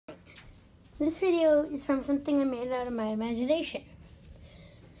This video is from something I made out of my imagination.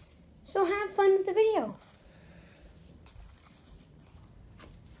 So have fun with the video.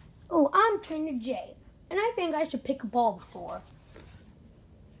 Oh, I'm Trainer Jay, and I think I should pick a Bulbasaur.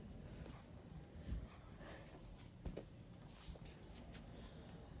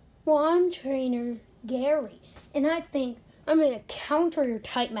 Well, I'm Trainer Gary, and I think I'm going to counter your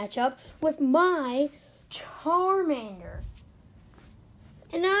type matchup with my Charmander.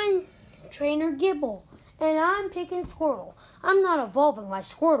 And I'm Trainer Gibble, and I'm picking Squirtle. I'm not evolving my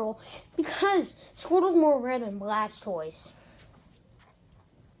Squirtle because Squirtle's more rare than Blastoise.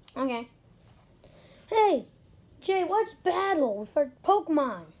 Okay. Hey, Jay, let's battle with our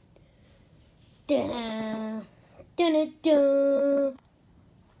Pokemon. Da-da, da-da-da.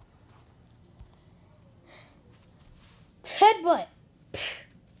 Headbutt.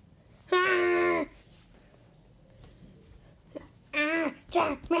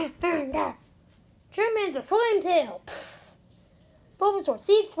 Charmander, Flame Tail. Bulbasaur,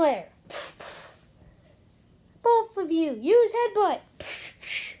 Seed Flare. Both of you, use Headbutt.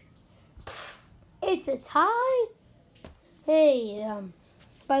 It's a tie? Hey,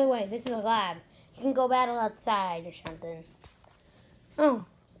 by the way, this is a lab. You can go battle outside or something. Oh,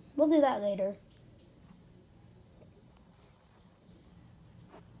 we'll do that later.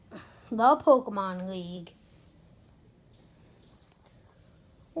 The Pokemon League.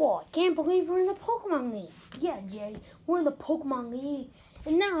 Oh, I can't believe we're in the Pokemon League. Yeah, Jay, we're in the Pokemon League.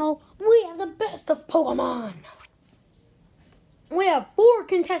 And now, we have the best of Pokemon. We have 4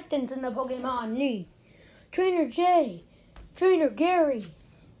 contestants in the Pokemon League. Trainer Jay, Trainer Gary,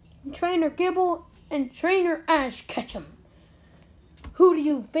 Trainer Gibble, and Trainer Ash Ketchum. Who do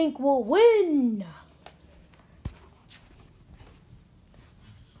you think will win?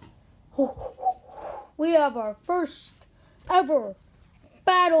 We have our first ever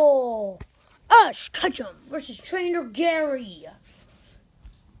battle. Ash Ketchum versus Trainer Gary.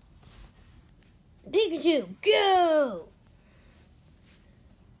 Pikachu, go!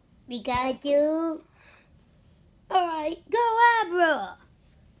 Pikachu. Alright, go Abra.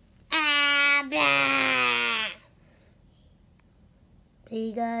 Abra.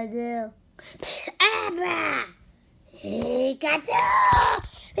 Pikachu. Abra. Pikachu.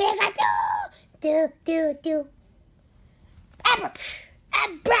 Pikachu. Do. Abra.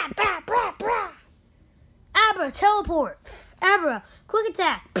 Abra, bra, bra, bra. Abra, teleport. Abra, quick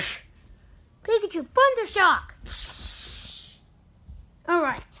attack. Pikachu, Thunder Shock.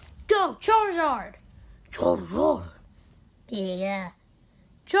 Alright, go, Charizard. Charizard. Yeah.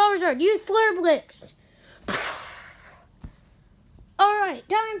 Charizard, use Flare Blitz. Alright,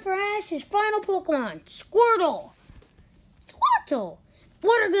 time for Ash's final Pokemon. Squirtle. Squirtle.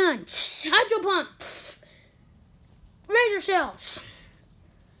 Water Gun. Hydro Pump. Razor Shells.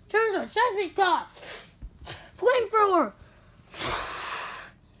 Charizard, Seismic Toss. Flamethrower.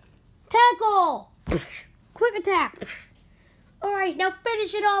 Tackle. Quick Attack. Alright, now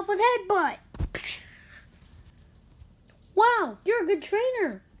finish it off with Headbutt. Wow, you're a good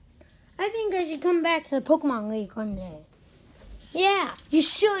trainer. I think I should come back to the Pokemon League one day. Yeah, you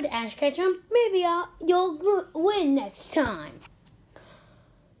should, Ash Ketchum. Maybe you'll win next time.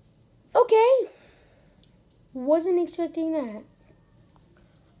 Okay. Wasn't expecting that.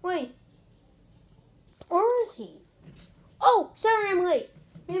 Wait. Where is he? Oh, sorry I'm late.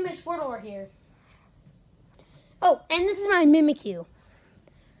 Me and Miss Squirtle are here. Oh, and this is my Mimikyu.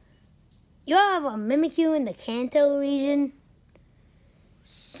 You have a Mimikyu in the Kanto region?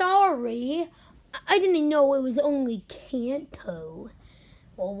 Sorry. I didn't know it was only Kanto.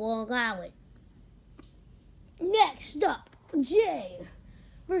 Well, we'll allow it. Next up, Jay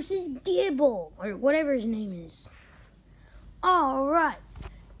versus Gibble, or whatever his name is. Alright,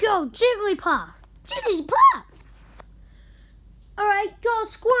 go Jigglypuff! Jigglypuff! Alright, go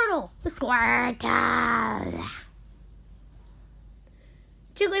Squirtle! Squirtle!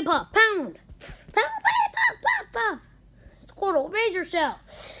 Jigglypuff, pound! Pound! Squirtle, Razor Shell!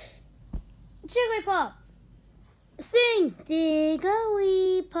 Jigglypuff! Sing!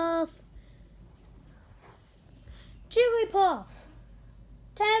 Jigglypuff! Jigglypuff!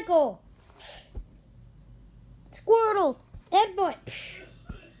 Tackle! Squirtle! Headbutt!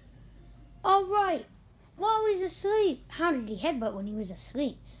 Alright. While he's asleep. How did he headbutt when he was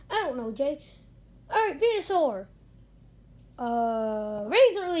asleep? I don't know, Jay. Alright, Venusaur.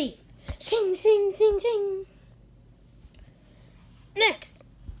 Razor Leaf. Sing, sing, sing, sing. Next.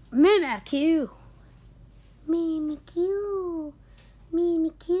 Mimikyu. Mimikyu.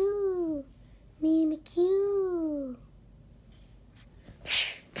 Mimikyu. Mimikyu.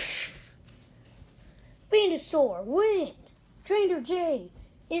 Venusaur, wind. Trainer J,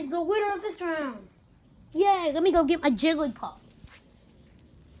 is the winner of this round. Yay, let me go get my Jigglypuff.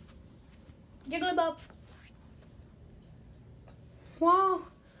 Jigglypuff. While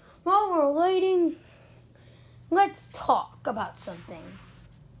we're waiting, let's talk about something.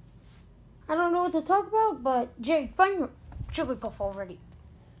 I don't know what to talk about, but Jay, find your Jigglypuff already.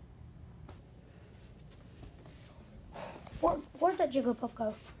 Where'd that Jigglypuff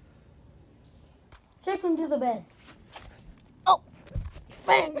go? Take him to the bed. Oh,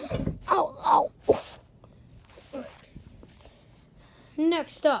 thanks. Oh.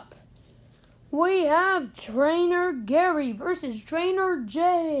 Next up, we have Trainer Gary versus Trainer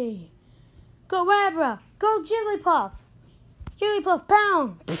Jay. Go Abra, go Jigglypuff. Jigglypuff,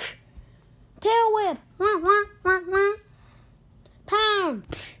 pound. Tail whip. Pound.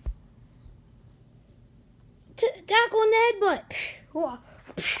 Tackle and headbutt.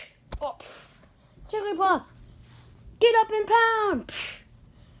 Jigglypuff, get up and pound.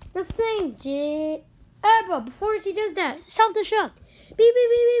 The same. Abra, before she does that, self-destruct. Beep, beep,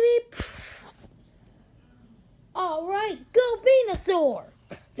 beep, beep, beep. Alright, go Venusaur.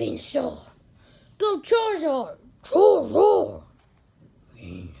 Venusaur. Go Charizard. Charizard.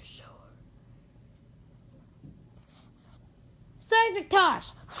 Venusaur. Seismic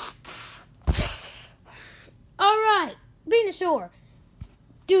Toss. Alright, Venusaur.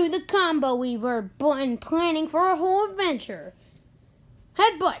 Do the combo we've been planning for our whole adventure.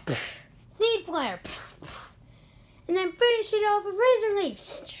 Headbutt. Seed Flare. And then finish it off with Razor Leaf.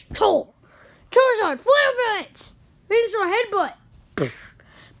 Charizard, Flare Blitz. Venusaur, Headbutt.